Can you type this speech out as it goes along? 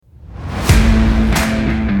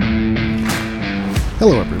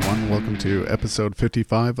Hello, everyone. Welcome to episode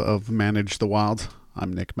 55 of Manage the Wild.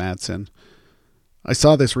 I'm Nick Madsen. I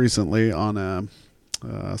saw this recently on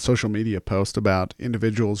a social media post about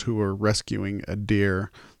individuals who were rescuing a deer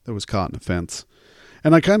that was caught in a fence.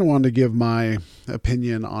 And I kind of wanted to give my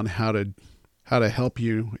opinion on how to help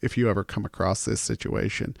you if you ever come across this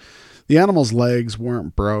situation. The animal's legs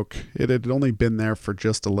weren't broke. It had only been there for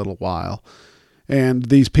just a little while. And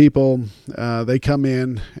these people, they come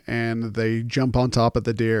in and they jump on top of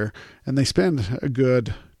the deer and they spend a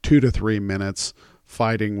good 2 to 3 minutes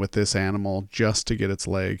fighting with this animal just to get its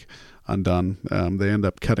leg undone. They end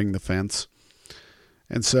up cutting the fence.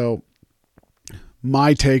 And so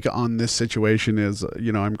my take on this situation is,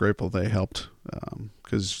 I'm grateful they helped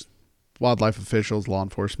because wildlife officials, law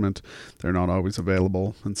enforcement, they're not always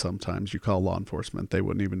available. And sometimes you call law enforcement, they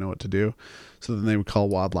wouldn't even know what to do. So then they would call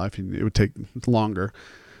wildlife and it would take longer.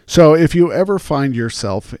 So if you ever find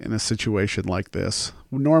yourself in a situation like this,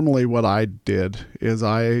 normally what I did is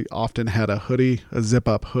I often had a hoodie, a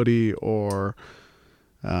zip-up hoodie, or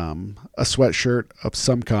a sweatshirt of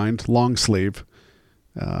some kind, long sleeve,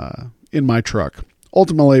 in my truck.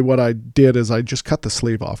 Ultimately, what I did is I just cut the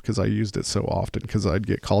sleeve off because I used it so often because I'd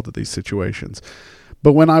get called to these situations.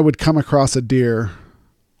 But when I would come across a deer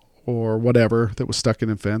or whatever that was stuck in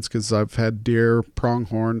a fence, because I've had deer,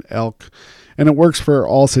 pronghorn, elk, and it works for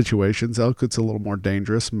all situations. Elk, it's a little more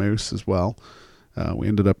dangerous, moose as well. We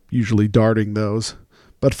ended up usually darting those.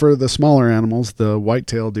 But for the smaller animals, the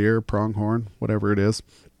whitetail deer, pronghorn, whatever it is,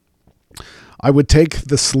 I would take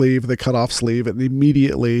the sleeve, the cut-off sleeve, and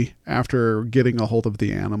immediately after getting a hold of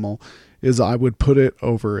the animal is I would put it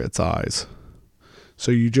over its eyes.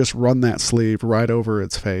 So you just run that sleeve right over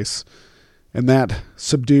its face, and that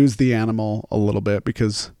subdues the animal a little bit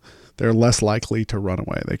because they're less likely to run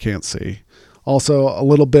away. They can't see. Also, a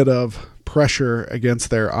little bit of pressure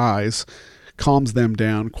against their eyes calms them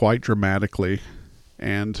down quite dramatically,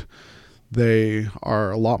 and they are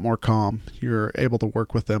a lot more calm. You're able to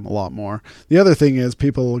work with them a lot more. The other thing is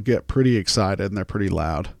people get pretty excited and they're pretty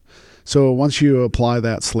loud. So once you apply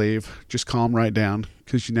that sleeve, just calm right down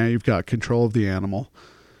because now you've got control of the animal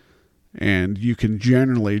and you can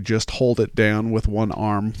generally just hold it down with one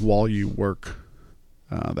arm while you work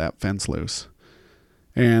that fence loose.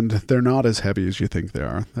 And they're not as heavy as you think they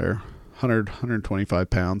are. They're 125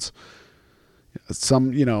 pounds.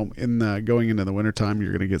 Some, going into the wintertime,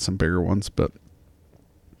 you're going to get some bigger ones, but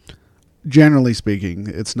generally speaking,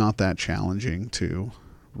 it's not that challenging to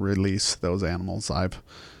release those animals. I've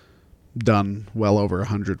done well over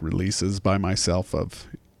 100 releases by myself of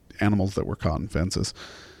animals that were caught in fences.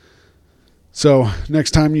 So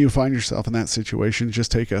next time you find yourself in that situation,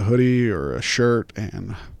 just take a hoodie or a shirt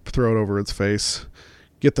and throw it over its face.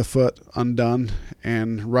 Get the foot undone,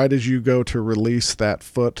 and right as you go to release that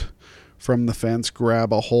foot from the fence,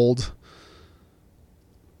 grab a hold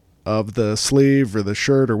of the sleeve or the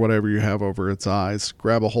shirt or whatever you have over its eyes.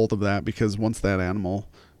 Grab a hold of that because once that animal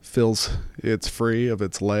feels it's free of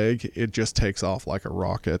its leg, it just takes off like a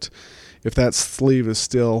rocket. If that sleeve is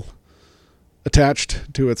still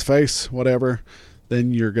attached to its face, whatever,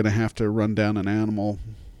 then you're going to have to run down an animal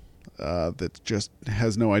that just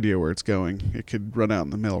has no idea where it's going. It could run out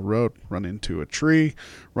in the middle of the road, run into a tree,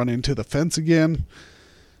 run into the fence again.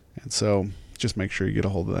 And so just make sure you get a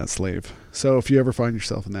hold of that sleeve. So if you ever find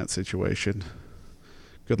yourself in that situation,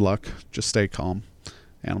 good luck. Just stay calm.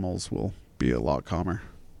 Animals will be a lot calmer.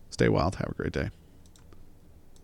 Stay wild. Have a great day.